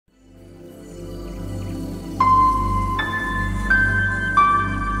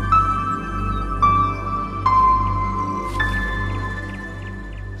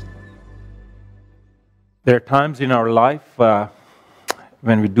There are times in our life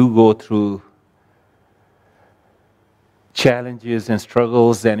when we do go through challenges and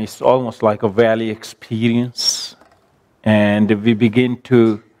struggles, and it's almost like a valley experience. And we begin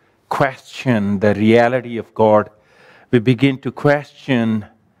to question the reality of God. We begin to question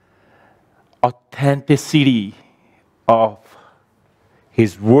authenticity of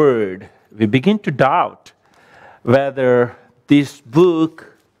His Word. We begin to doubt whether this book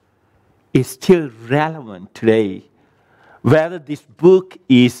is still relevant today, whether this book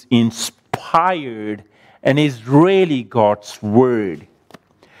is inspired and is really God's Word.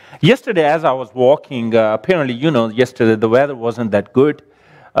 Yesterday, as I was walking, apparently, yesterday the weather wasn't that good.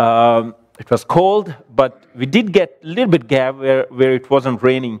 It was cold, but we did get a little bit gap where it wasn't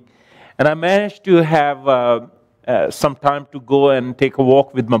raining. And I managed to have some time to go and take a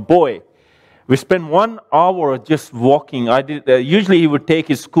walk with my boy. We spent 1 hour just walking. Usually he would take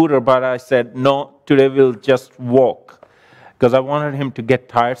his scooter, but I said, no, today we'll just walk. Because I wanted him to get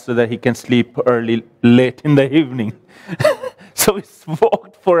tired so that he can sleep late in the evening. So we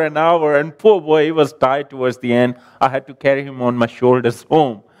walked for an hour, and poor boy, he was tired towards the end. I had to carry him on my shoulders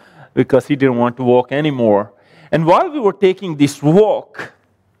home because he didn't want to walk anymore. And while we were taking this walk,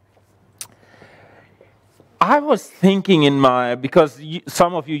 I was thinking because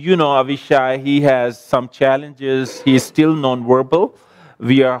some of you know Avishai, he has some challenges. He is still nonverbal.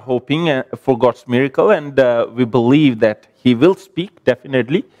 We are hoping for God's miracle, and we believe that he will speak,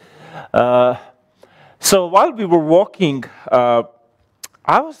 definitely. So while we were walking, I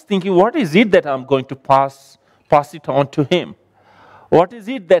was thinking, what is it that I'm going to pass it on to him? What is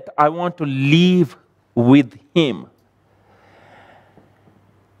it that I want to leave with him?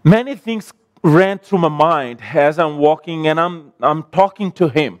 Many things ran through my mind as I'm walking, and I'm talking to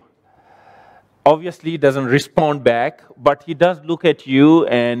him. Obviously, he doesn't respond back, but he does look at you,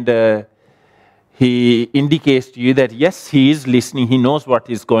 and he indicates to you that yes, he is listening. He knows what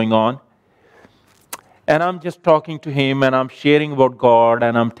is going on. And I'm just talking to him, and I'm sharing about God,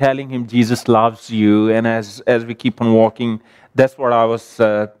 and I'm telling him Jesus loves you. And as we keep on walking, that's what I was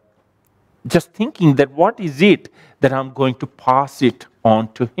just thinking, that what is it that I'm going to pass it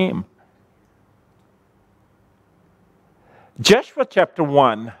on to him? Joshua chapter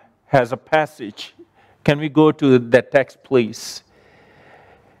 1 has a passage. Can we go to that text, please?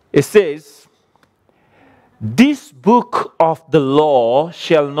 It says, "This book of the law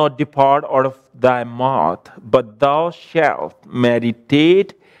shall not depart out of thy mouth, but thou shalt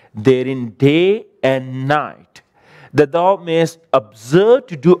meditate therein day and night, that thou mayest observe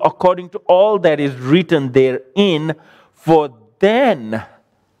to do according to all that is written therein, for then,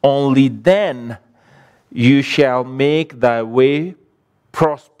 only then, you shall make thy way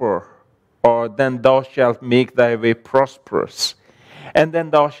prosper," or then thou shalt make thy way prosperous, and then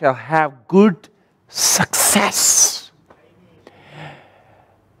thou shalt have good success.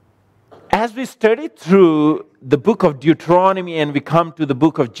 As we study through the book of Deuteronomy and we come to the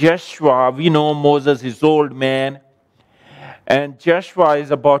book of Joshua, we know Moses is old man, and Joshua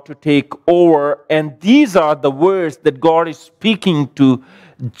is about to take over, and these are the words that God is speaking to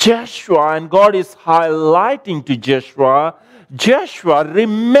Joshua, and God is highlighting to Joshua, Joshua,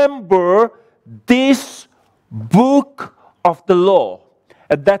 remember this book of the law.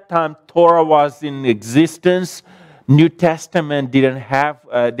 At that time, Torah was in existence. New Testament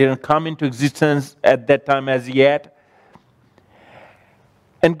didn't come into existence at that time as yet.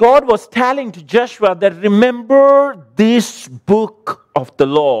 And God was telling to Joshua that remember this book of the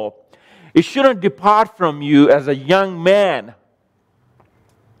law. It shouldn't depart from you as a young man.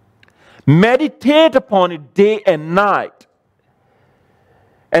 Meditate upon it day and night.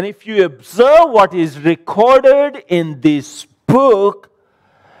 And if you observe what is recorded in this book,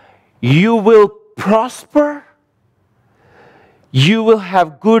 you will prosper. You will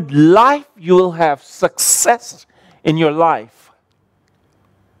have good life. You will have success in your life.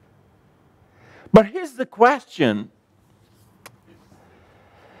 But here's the question,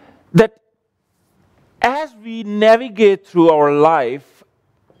 that as we navigate through our life,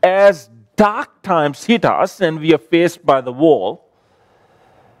 as dark times hit us and we are faced by the wall,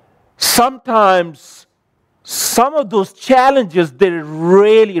 sometimes some of those challenges, they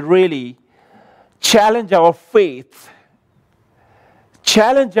really challenge our faith,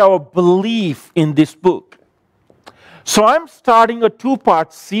 challenge our belief in this book. So I'm starting a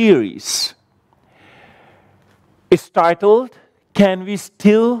 2-part series. It's titled, "Can We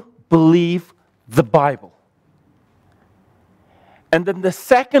Still Believe the Bible?" And then the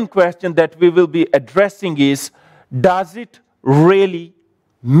second question that we will be addressing is, does it really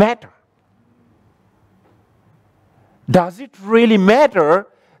matter? Does it really matter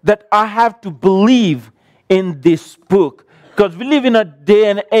that I have to believe in this book. Because we live in a day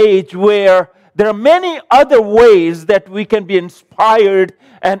and age where there are many other ways that we can be inspired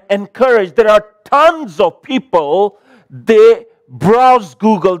and encouraged. There are tons of people, they browse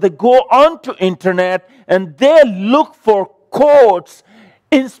Google, they go onto internet, and they look for quotes,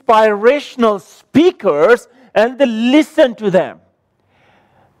 inspirational speakers, and they listen to them.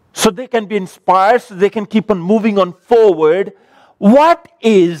 So they can be inspired, so they can keep on moving on forward. What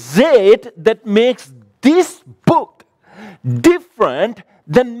is it that makes this book different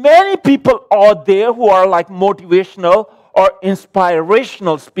than many people out there who are like motivational or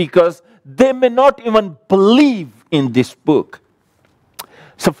inspirational speakers? They may not even believe in this book.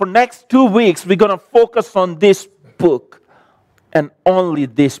 So for next 2 weeks, we're going to focus on this book and only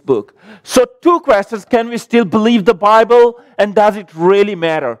this book. So 2 questions: can we still believe the Bible, and does it really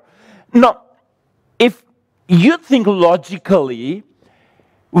matter? Now, if you think logically,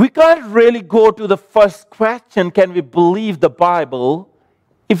 we can't really go to the first question, can we believe the Bible,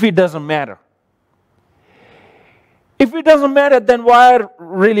 if it doesn't matter? If it doesn't matter, then why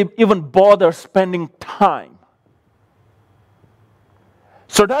really even bother spending time?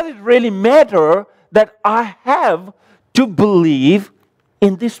 So does it really matter that I have to believe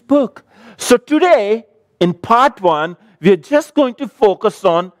in this book? So today, in part 1, we are just going to focus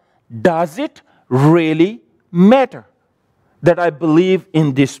on, does it really matter that I believe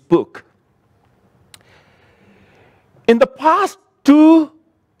in this book? In the past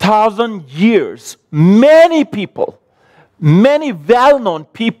 2,000 years, many people, many well-known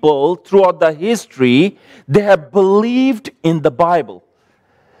people throughout the history, they have believed in the Bible.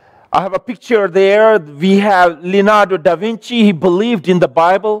 I have a picture there. We have Leonardo da Vinci. He believed in the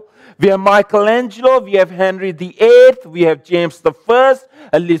Bible. We have Michelangelo. We have Henry VIII. We have James I,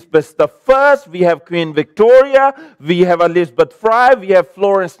 Elizabeth I. We have Queen Victoria. We have Elizabeth Fry. We have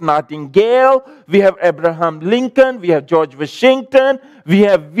Florence Nightingale. We have Abraham Lincoln. We have George Washington. We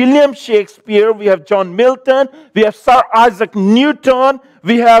have William Shakespeare. We have John Milton. We have Sir Isaac Newton.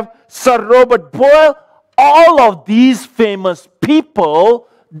 We have Sir Robert Boyle. All of these famous people,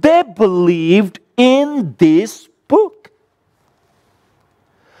 they believed in this book.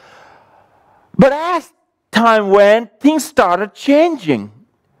 But as time went, things started changing.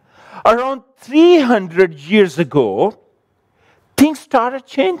 Around 300 years ago, things started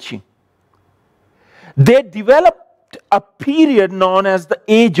changing. They developed a period known as the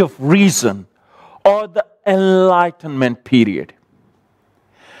Age of Reason, or the Enlightenment period.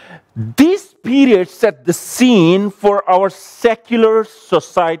 This period set the scene for our secular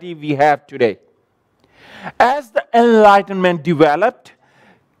society we have today. As the Enlightenment developed,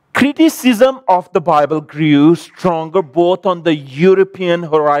 criticism of the Bible grew stronger both on the European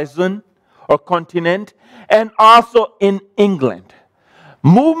horizon or continent and also in England.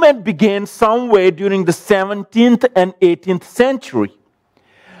 Movement began somewhere during the 17th and 18th century,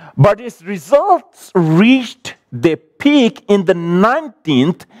 but its results reached their peak in the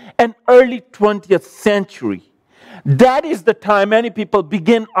 19th and early 20th century. That is the time many people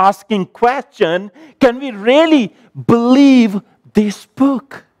begin asking question, can we really believe this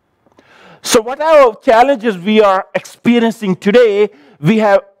book? So what are challenges we are experiencing today? We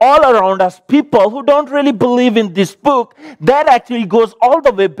have all around us people who don't really believe in this book. That actually goes all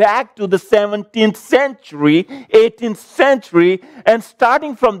the way back to the 17th century, 18th century, and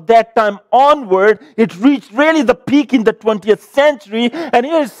starting from that time onward, it reached really the peak in the 20th century. And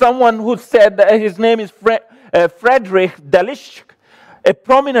here is someone who said, his name is Friedrich Delitzsch, a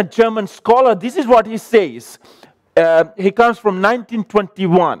prominent German scholar. This is what he says. He comes from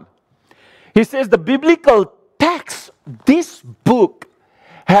 1921. He says the biblical text, this book,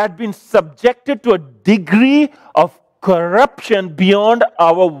 had been subjected to a degree of corruption beyond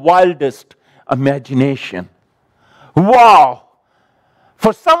our wildest imagination. Wow!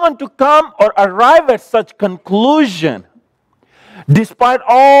 For someone to come or arrive at such conclusion, despite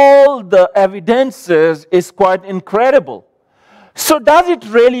all the evidences, is quite incredible. So does it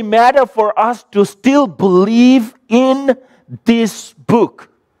really matter for us to still believe in this book?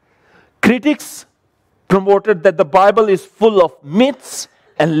 Critics promoted that the Bible is full of myths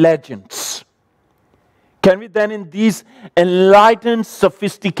and legends. Can we then, in these enlightened,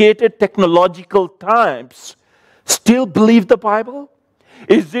 sophisticated, technological times, still believe the Bible?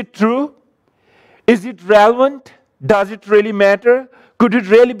 Is it true? Is it relevant? Does it really matter? Could it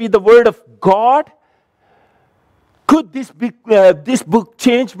really be the Word of God? Could this book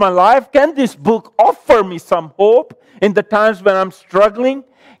change my life? Can this book offer me some hope in the times when I'm struggling?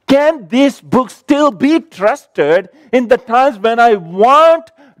 Can this book still be trusted in the times when I want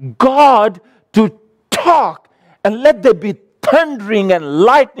God to talk and let there be thundering and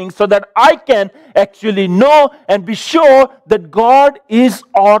lightning so that I can actually know and be sure that God is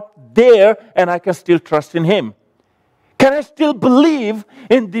out there and I can still trust in Him? Can I still believe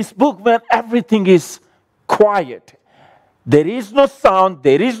in this book when everything is quiet? There is no sound,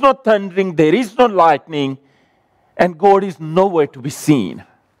 there is no thundering, there is no lightning, and God is nowhere to be seen.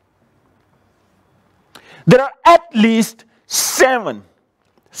 There are at least seven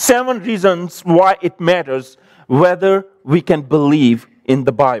reasons why it matters whether we can believe in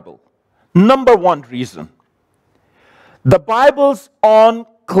the Bible. Number one reason, the Bible's own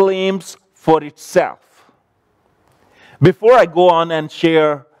claims for itself. Before I go on and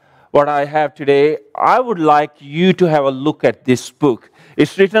share what I have today, I would like you to have a look at this book.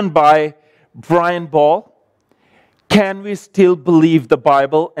 It's written by Brian Ball. Can we still believe the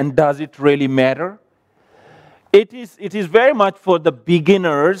Bible, and does it really matter? It is very much for the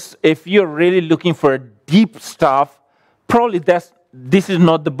beginners. If you're really looking for deep stuff, probably this is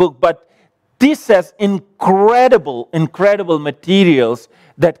not the book, but this has incredible materials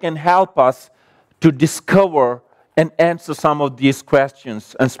that can help us to discover and answer some of these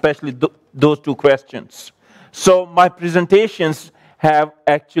questions, and especially those two questions. So my presentations have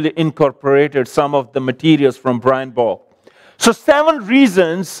actually incorporated some of the materials from Brian Ball. So 7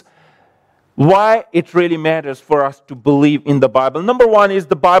 reasons why it really matters for us to believe in the Bible. Number 1 is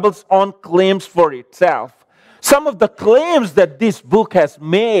the Bible's own claims for itself. Some of the claims that this book has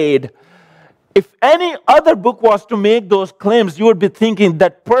made, if any other book was to make those claims, you would be thinking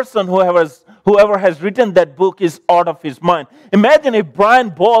that person, whoever has written that book, is out of his mind. Imagine if Brian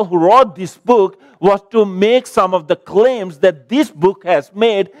Ball, who wrote this book, was to make some of the claims that this book has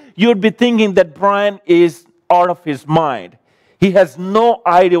made, you would be thinking that Brian is out of his mind. He has no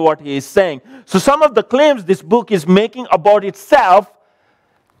idea what he is saying. So some of the claims this book is making about itself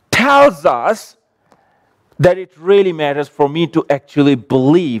tells us that it really matters for me to actually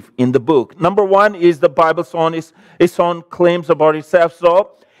believe in the book. Number 1 is the Bible's own claims about itself.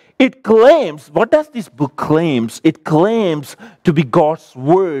 So it claims, what does this book claims? It claims to be God's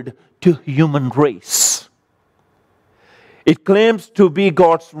word to human race. It claims to be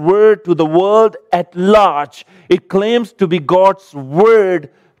God's word to the world at large. It claims to be God's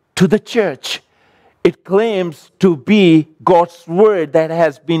word to the church. It claims to be God's word that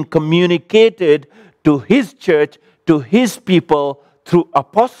has been communicated to His church, to His people, through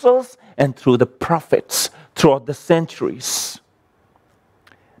apostles and through the prophets throughout the centuries.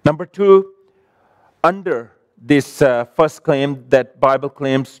 Number 2, under this first claim that Bible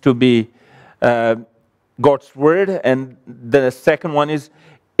claims to be God's word, and the second one is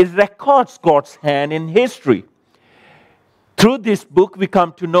it records God's hand in history. Through this book, we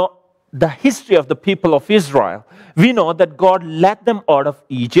come to know the history of the people of Israel. We know that God led them out of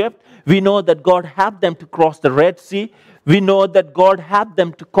Egypt. We know that God helped them to cross the Red Sea. We know that God helped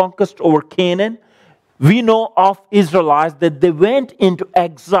them to conquest over Canaan. We know of Israelites that they went into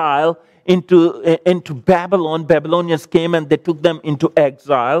exile into Babylon. Babylonians came and they took them into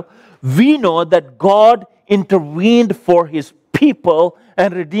exile. We know that God intervened for His people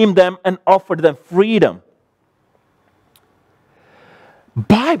and redeemed them and offered them freedom.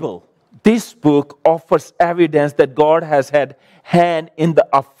 Bible, this book offers evidence that God has had hand in the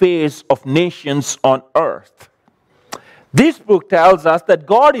affairs of nations on earth. This book tells us that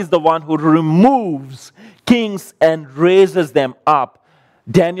God is the one who removes kings and raises them up.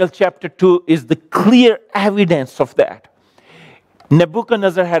 Daniel chapter 2 is the clear evidence of that.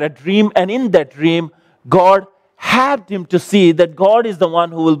 Nebuchadnezzar had a dream, and in that dream, God helped him to see that God is the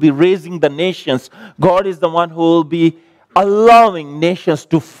one who will be raising the nations. God is the one who will be allowing nations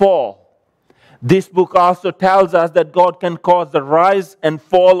to fall. This book also tells us that God can cause the rise and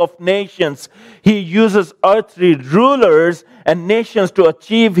fall of nations. He uses earthly rulers and nations to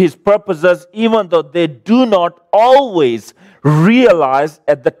achieve His purposes, even though they do not always realize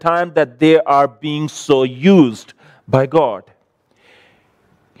at the time that they are being so used by God.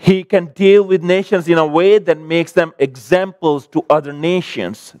 He can deal with nations in a way that makes them examples to other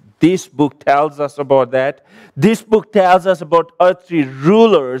nations. This book tells us about that. This book tells us about earthly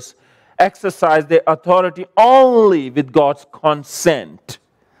rulers exercise their authority only with God's consent.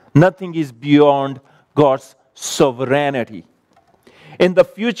 Nothing is beyond God's sovereignty. In the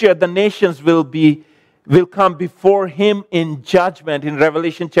future, the nations will come before Him in judgment. In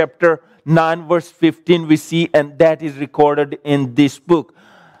Revelation chapter 9, verse 15, we see, and that is recorded in this book.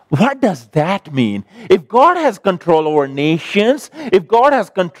 What does that mean? If God has control over nations, if God has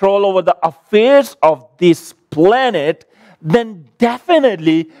control over the affairs of this planet, then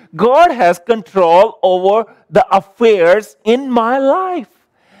definitely God has control over the affairs in my life.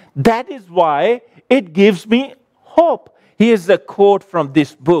 That is why it gives me hope. Here's a quote from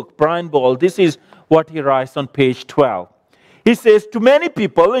this book, Brian Ball. This is what he writes on page 12. He says, to many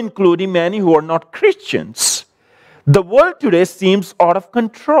people, including many who are not Christians, the world today seems out of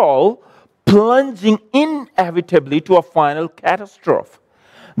control, plunging inevitably to a final catastrophe.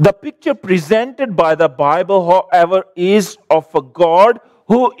 The picture presented by the Bible, however, is of a God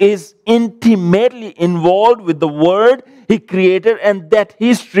who is intimately involved with the world He created, and that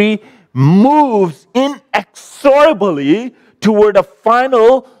history moves inexorably toward a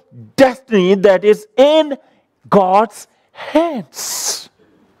final destiny that is in God's hands.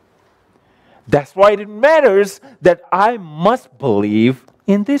 That's why it matters that I must believe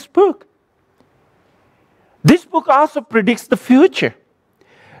in this book. This book also predicts the future.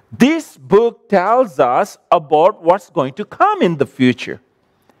 This book tells us about what's going to come in the future.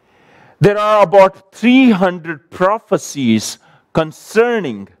 There are about 300 prophecies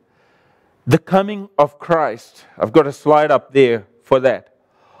concerning the coming of Christ. I've got a slide up there for that.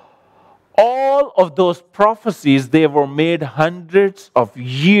 All of those prophecies, they were made hundreds of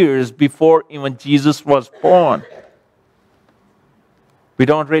years before even Jesus was born. We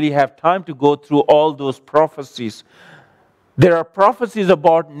don't really have time to go through all those prophecies. There are prophecies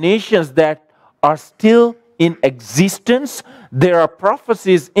about nations that are still in existence. There are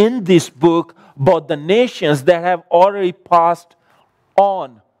prophecies in this book about the nations that have already passed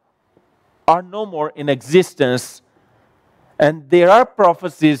on, are no more in existence. And there are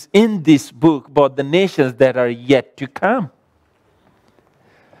prophecies in this book about the nations that are yet to come.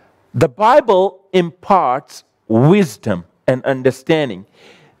 The Bible imparts wisdom and understanding.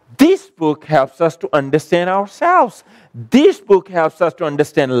 This book helps us to understand ourselves. This book helps us to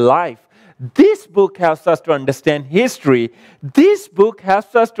understand life. This book helps us to understand history. This book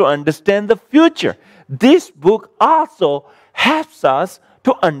helps us to understand the future. This book also helps us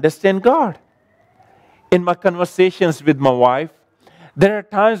to understand God. In my conversations with my wife, there are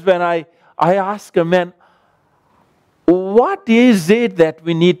times when I ask her, man, what is it that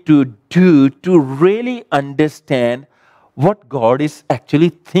we need to do to really understand what God is actually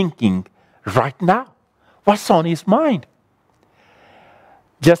thinking right now? What's on His mind?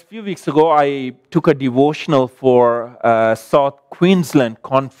 Just a few weeks ago, I took a devotional for South Queensland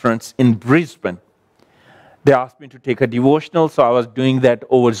Conference in Brisbane. They asked me to take a devotional, so I was doing that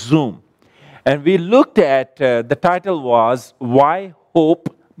over Zoom. And we looked at, the title was, Why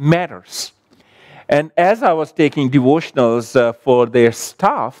Hope Matters. And as I was taking devotionals for their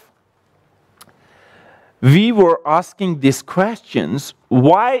staff, we were asking these questions.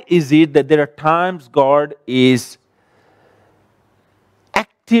 Why is it that there are times God is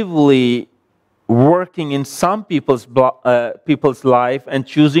actively working in some people's life and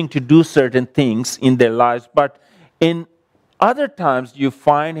choosing to do certain things in their lives, but in other times you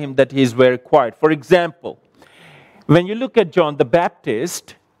find Him that He is very quiet? For example, when you look at John the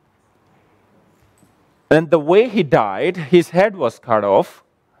Baptist, and the way he died, his head was cut off.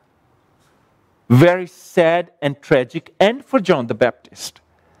 Very sad and tragic end for John the Baptist.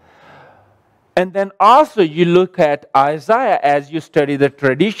 And then also you look at Isaiah. As you study the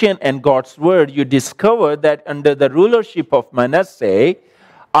tradition and God's word, you discover that under the rulership of Manasseh,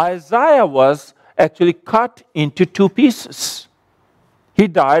 Isaiah was actually cut into two pieces. He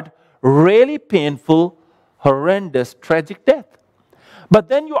died really painful, horrendous, tragic death. But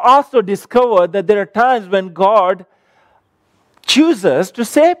then you also discover that there are times when God chooses to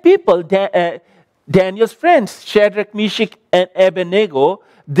save people. Daniel's friends, Shadrach, Meshach, and Abednego,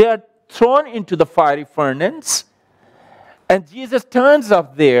 they are thrown into the fiery furnace. And Jesus turns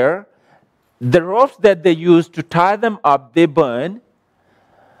up there. The ropes that they use to tie them up, they burn.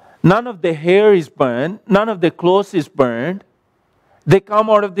 None of their hair is burned. None of their clothes is burned. They come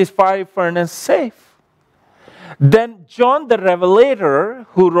out of this fiery furnace safe. Then John the Revelator,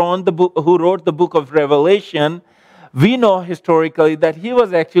 who wrote the book of Revelation, we know historically that he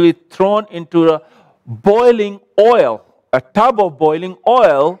was actually thrown into a boiling oil, a tub of boiling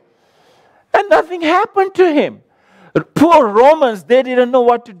oil, and nothing happened to him. Poor Romans, they didn't know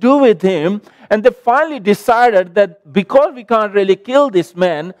what to do with him, and they finally decided that because we can't really kill this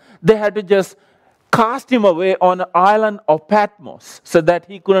man, they had to just cast him away on an island of Patmos so that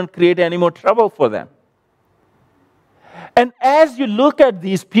he couldn't create any more trouble for them. And as you look at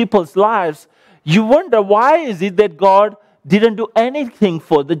these people's lives, you wonder, why is it that God didn't do anything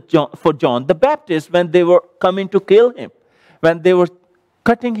for John the Baptist when they were coming to kill him, when they were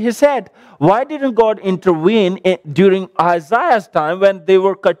cutting his head? Why didn't God intervene during Isaiah's time when they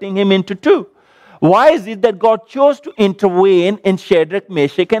were cutting him into two? Why is it that God chose to intervene in Shadrach,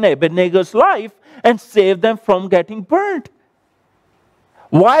 Meshach, and Abednego's life and save them from getting burned?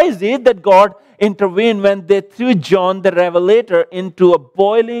 Why is it that God intervened when they threw John the Revelator into a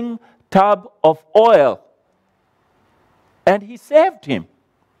boiling tub of oil? And he saved him.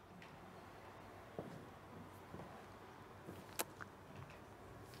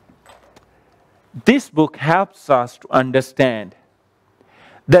 This book helps us to understand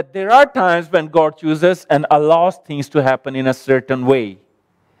that there are times when God chooses and allows things to happen in a certain way.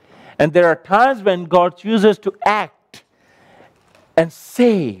 And there are times when God chooses to act and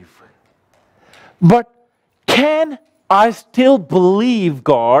save. But can I still believe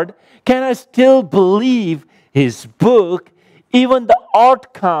God? Can I still believe His book, even the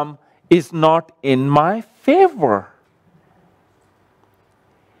outcome is not in my favor?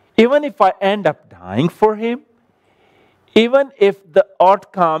 Even if I end up dying for Him, even if the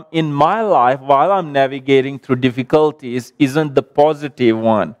outcome in my life while I'm navigating through difficulties isn't the positive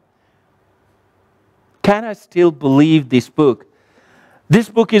one, can I still believe this book? This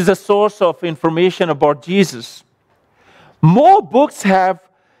book is a source of information about Jesus. More books have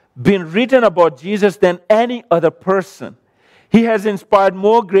been written about Jesus than any other person. He has inspired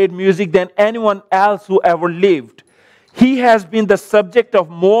more great music than anyone else who ever lived. He has been the subject of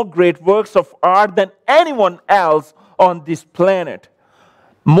more great works of art than anyone else on this planet.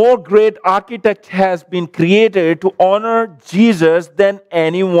 More great architect has been created to honor Jesus than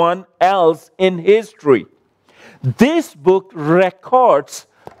anyone else in history. This book records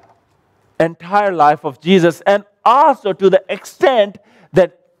entire life of Jesus, and also to the extent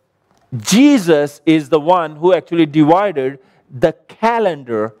that Jesus is the one who actually divided the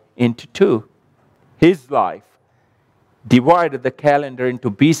calendar into two. His life divided the calendar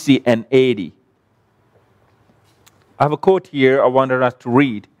into BC and AD. I have a quote here I wanted us to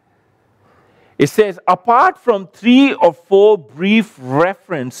read. It says, apart from 3 or 4 brief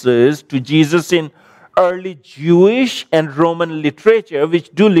references to Jesus in early Jewish and Roman literature, which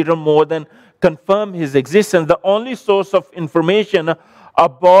do little more than confirm his existence, the only source of information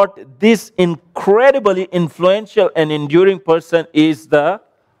about this incredibly influential and enduring person is the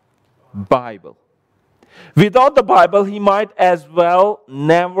Bible. Without the Bible, he might as well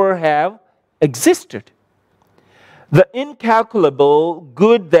never have existed. The incalculable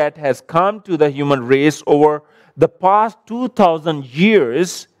good that has come to the human race over the past 2,000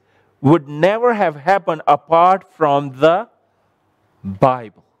 years would never have happened apart from the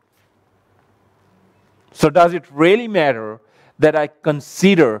Bible. So does it really matter that I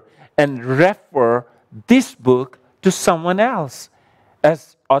consider and refer this book to someone else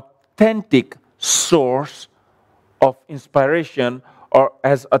as authentic source of inspiration or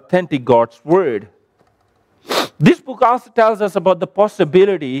as authentic God's word? This book also tells us about the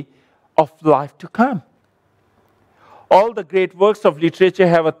possibility of life to come. All the great works of literature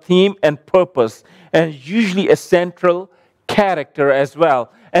have a theme and purpose, and usually a central character as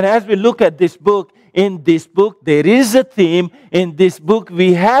well. And as we look at this book, in this book there is a theme. In this book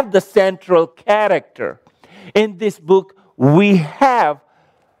we have the central character. In this book we have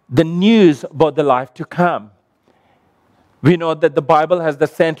the news about the life to come. We know that the Bible has the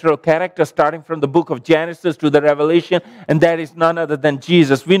central character starting from the book of Genesis to the Revelation, and that is none other than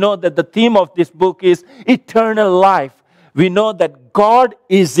Jesus. We know that the theme of this book is eternal life. We know that God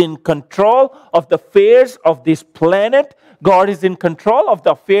is in control of the affairs of this planet. God is in control of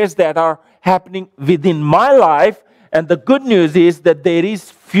the affairs that are happening within my life. And the good news is that there is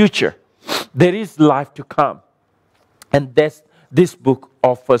future. There is life to come. And this book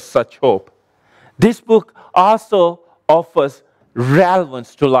offers such hope. This book also offers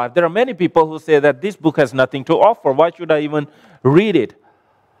relevance to life. There are many people who say that this book has nothing to offer. Why should I even read it?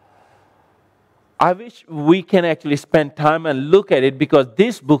 I wish we can actually spend time and look at it, because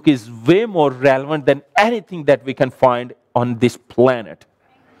this book is way more relevant than anything that we can find on this planet.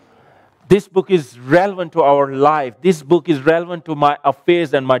 This book is relevant to our life. This book is relevant to my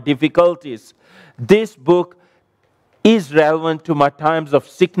affairs and my difficulties. This book is relevant to my times of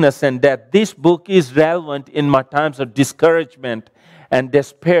sickness and death. This book is relevant in my times of discouragement and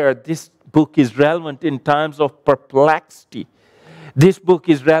despair. This book is relevant in times of perplexity. This book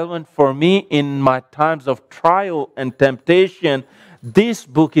is relevant for me in my times of trial and temptation. This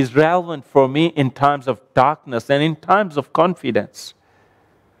book is relevant for me in times of darkness and in times of confidence.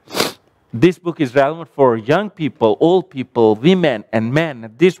 This book is relevant for young people, old people, women and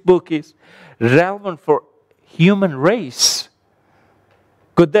men. This book is relevant for human race.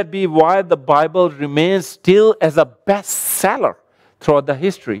 Could that be why the Bible remains still as a bestseller throughout the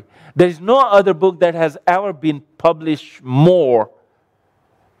history? There is no other book that has ever been published more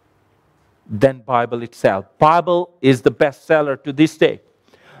than Bible itself. Bible is the bestseller to this day.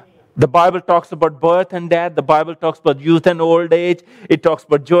 The Bible talks about birth and death. The Bible talks about youth and old age. It talks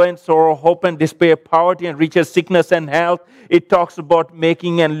about joy and sorrow, hope and despair, poverty and riches, sickness and health. It talks about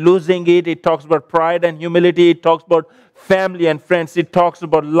making and losing it. It talks about pride and humility. It talks about family and friends. It talks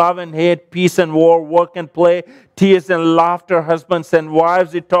about love and hate, peace and war, work and play, tears and laughter, husbands and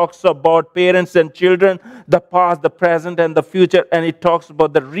wives. It talks about parents and children, the past, the present, and the future. And it talks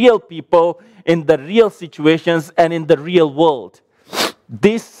about the real people in the real situations and in the real world.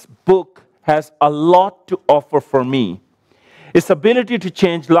 This book has a lot to offer for me. Its ability to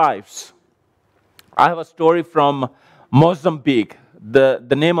change lives. I have a story from Mozambique. The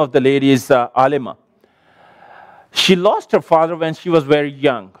name of the lady is Alema. She lost her father when she was very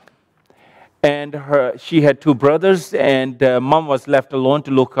young. And she had two brothers, and mom was left alone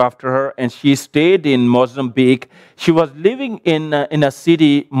to look after her. And she stayed in Mozambique. She was living in a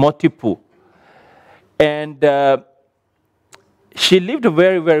city, Motipu. And she lived a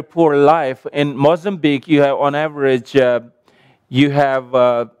very, very poor life. In Mozambique, you have, on average, you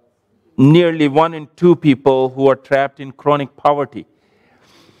have nearly 1 in 2 people who are trapped in chronic poverty.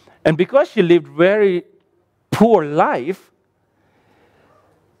 And because she lived very poor life,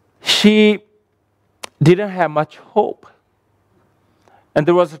 she didn't have much hope. And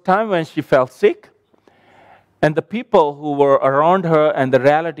there was a time when she fell sick, and the people who were around her and the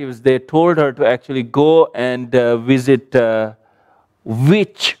relatives, they told her to actually go and visit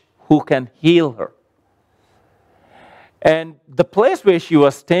witch who can heal her. And the place where she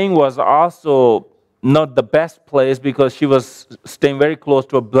was staying was also not the best place, because she was staying very close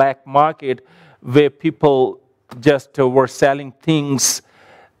to a black market where people just were selling things.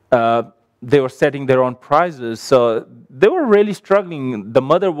 They were setting their own prices. So they were really struggling. The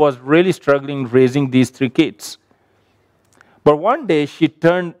mother was really struggling raising these 3 kids. But one day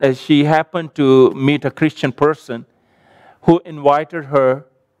she happened to meet a Christian person who invited her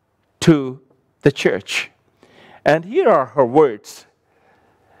to the church. And here are her words.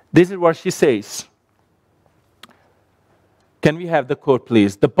 This is what she says. Can we have the quote,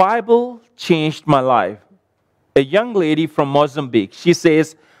 please? The Bible changed my life. A young lady from Mozambique, she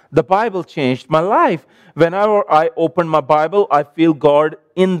says, the Bible changed my life. Whenever I open my Bible, I feel God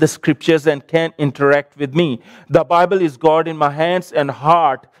in the scriptures and can interact with me. The Bible is God in my hands and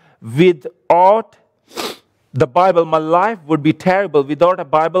heart. Without the Bible, my life would be terrible. Without a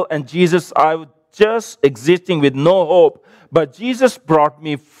Bible and Jesus, I would just existing with no hope. But Jesus brought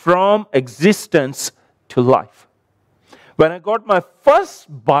me from existence to life. When I got my first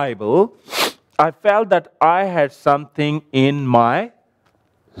Bible, I felt that I had something in my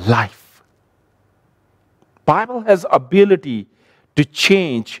life. Bible has ability to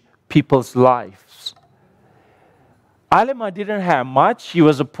change people's lives. Alema didn't have much. She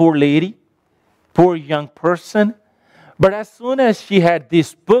was a poor lady, poor young person. But as soon as she had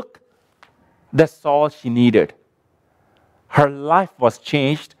this book, that's all she needed. Her life was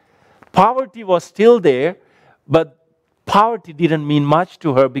changed. Poverty was still there, but poverty didn't mean much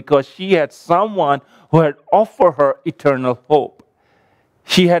to her because she had someone who had offered her eternal hope.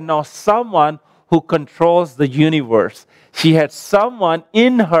 She had now someone who controls the universe. She had someone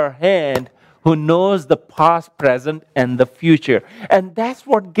in her hand who knows the past, present, and the future. And that's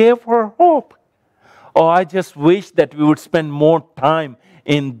what gave her hope. Oh, I just wish that we would spend more time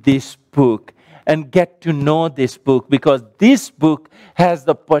in this book and get to know this book, because this book has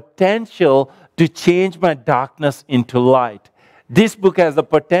the potential to change my darkness into light. This book has the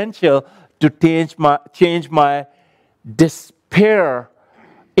potential to change my despair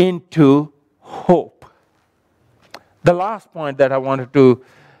into hope. The last point that I wanted to,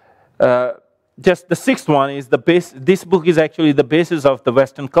 just the 6th one is the base. This book is actually the basis of the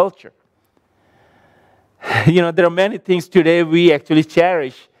Western culture. You know, there are many things today we actually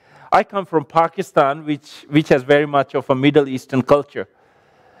cherish. I come from Pakistan, which has very much of a Middle Eastern culture.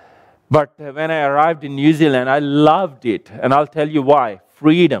 But when I arrived in New Zealand, I loved it. And I'll tell you why.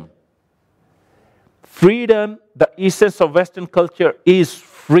 Freedom. Freedom, the essence of Western culture is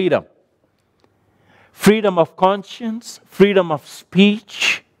freedom. Freedom of conscience, freedom of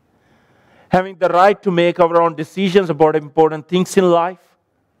speech, having the right to make our own decisions about important things in life,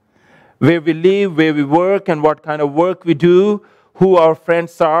 where we live, where we work, and what kind of work we do, who our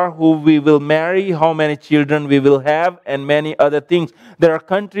friends are, who we will marry, how many children we will have, and many other things. There are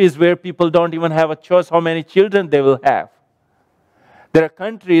countries where people don't even have a choice how many children they will have. There are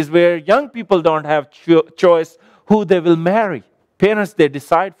countries where young people don't have choice who they will marry. Parents, they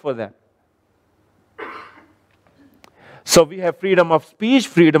decide for them. So we have freedom of speech,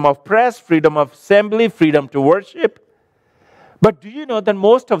 freedom of press, freedom of assembly, freedom to worship. But do you know that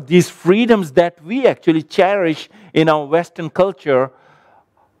most of these freedoms that we actually cherish in our Western culture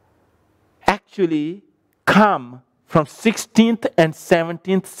actually come from 16th and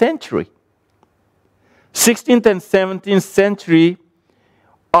 17th century. 16th and 17th century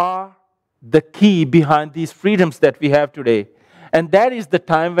are the key behind these freedoms that we have today. And that is the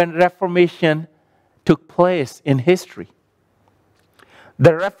time when Reformation took place in history.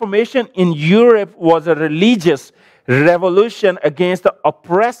 The Reformation in Europe was a religious revolution against the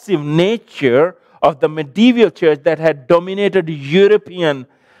oppressive nature of the medieval church that had dominated European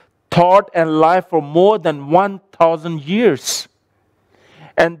thought and life for more than 1,000 years.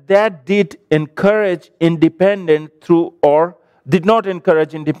 And that did not encourage independence or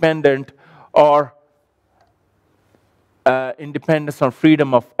independence on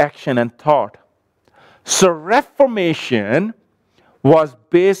freedom of action and thought. So Reformation was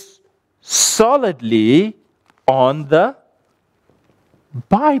based solidly on the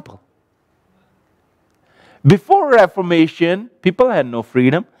Bible. Before Reformation, people had no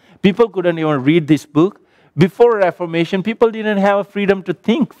freedom. People couldn't even read this book. Before Reformation, people didn't have a freedom to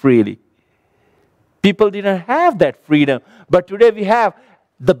think freely. People didn't have that freedom. But today we have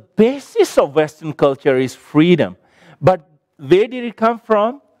the basis of Western culture is freedom. But where did it come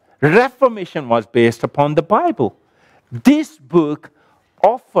from? Reformation was based upon the Bible. This book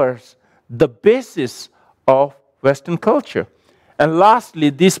offers the basis of Western culture. And lastly,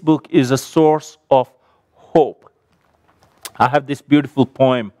 this book is a source of hope. I have this beautiful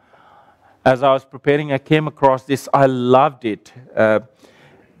poem. As I was preparing, I came across this. I loved it.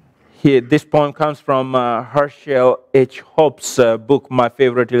 This poem comes from Herschel H. Hope's book, My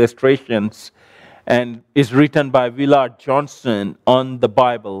Favorite Illustrations, and is written by Willard Johnson on the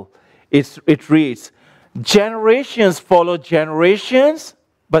Bible. It reads, "Generations follow generations,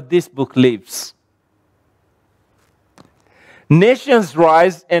 but this book lives. Nations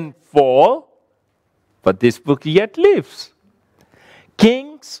rise and fall, but this book yet lives.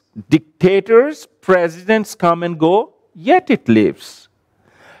 Kings, dictators, presidents come and go, yet it lives.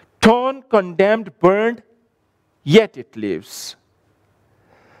 Torn, condemned, burned, yet it lives.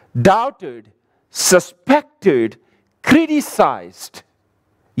 Doubted, suspected, criticized,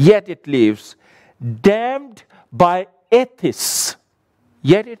 yet it lives. Damned by atheists,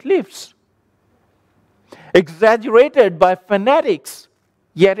 yet it lives. Exaggerated by fanatics,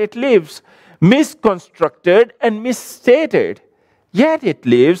 yet it lives. Misconstructed and misstated, yet it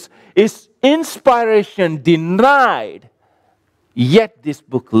lives. Is inspiration denied, yet this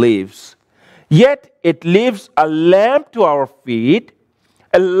book lives. Yet it lives, a lamp to our feet,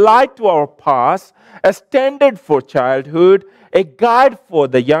 a light to our path, a standard for childhood, a guide for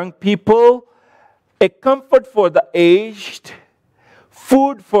the young people, a comfort for the aged,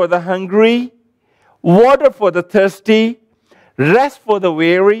 food for the hungry, water for the thirsty, rest for the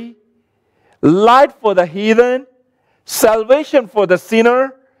weary, light for the heathen, salvation for the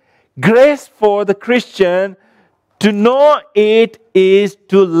sinner, grace for the Christian. To know it is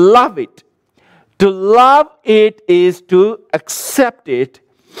to love it. To love it is to accept it.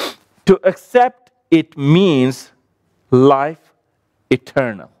 To accept it means life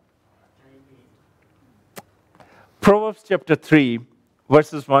eternal." Proverbs chapter 3,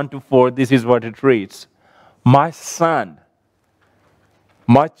 verses 1 to 4, this is what it reads. "My son,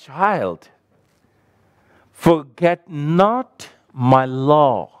 my child, forget not my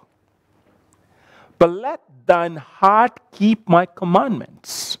law, but let thine heart keep my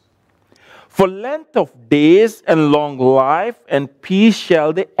commandments. For length of days and long life and peace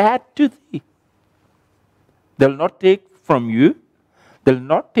shall they add to thee." They'll not take from you. They'll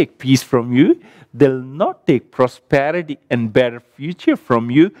not take peace from you. They'll not take prosperity and better future from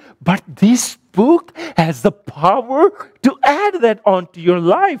you. But this book has the power to add that onto your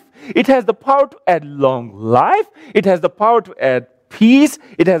life. It has the power to add long life. It has the power to add peace.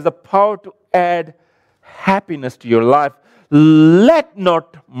 It has the power to add happiness to your life. "Let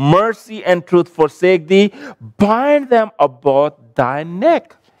not mercy and truth forsake thee. Bind them about thy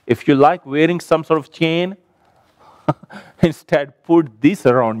neck." If you like wearing some sort of chain, instead put this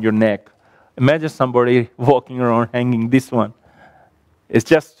around your neck. Imagine somebody walking around hanging this one. It's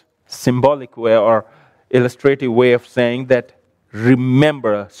just symbolic way or illustrative way of saying that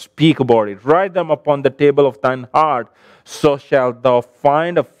remember, speak about it. "Write them upon the table of thine heart, so shalt thou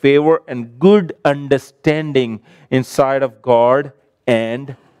find a favor and good understanding in sight of God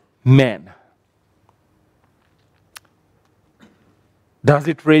and men." Does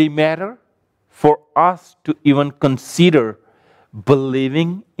it really matter for us to even consider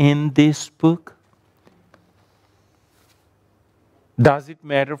believing in this book? Does it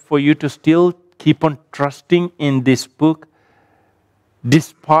matter for you to still keep on trusting in this book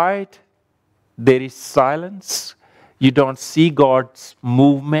despite there is silence, you don't see God's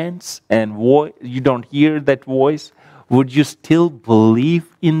movements and voice, you don't hear that voice, would you still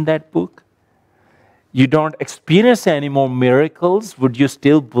believe in that book? You don't experience any more miracles, would you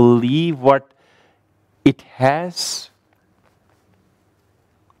still believe what it has?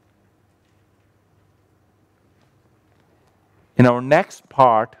 In our next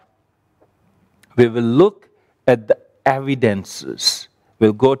part, we will look at the evidences.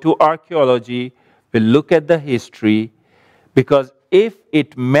 We'll go to archaeology, we'll look at the history, because if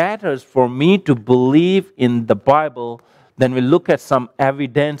it matters for me to believe in the Bible, then we'll look at some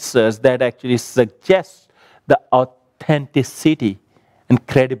evidences that actually suggest the authenticity and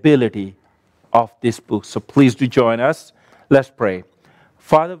credibility of this book. So please do join us. Let's pray.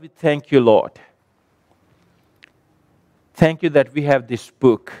 Father, we thank you, Lord. Thank you that we have this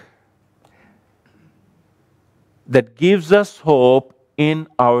book that gives us hope in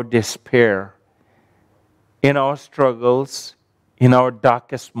our despair, in our struggles, in our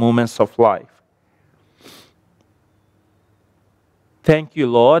darkest moments of life. Thank you,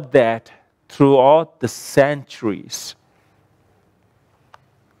 Lord, that throughout the centuries,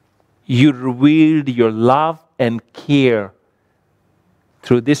 you revealed your love and care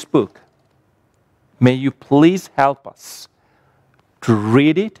through this book. May you please help us to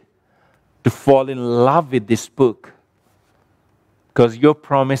read it, to fall in love with this book, because your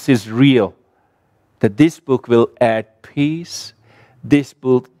promise is real, that this book will add peace, this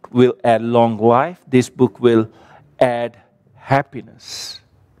book will add long life, this book will add happiness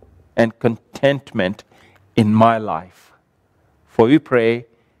and contentment in my life. For we pray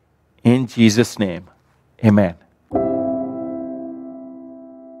in Jesus' name, amen.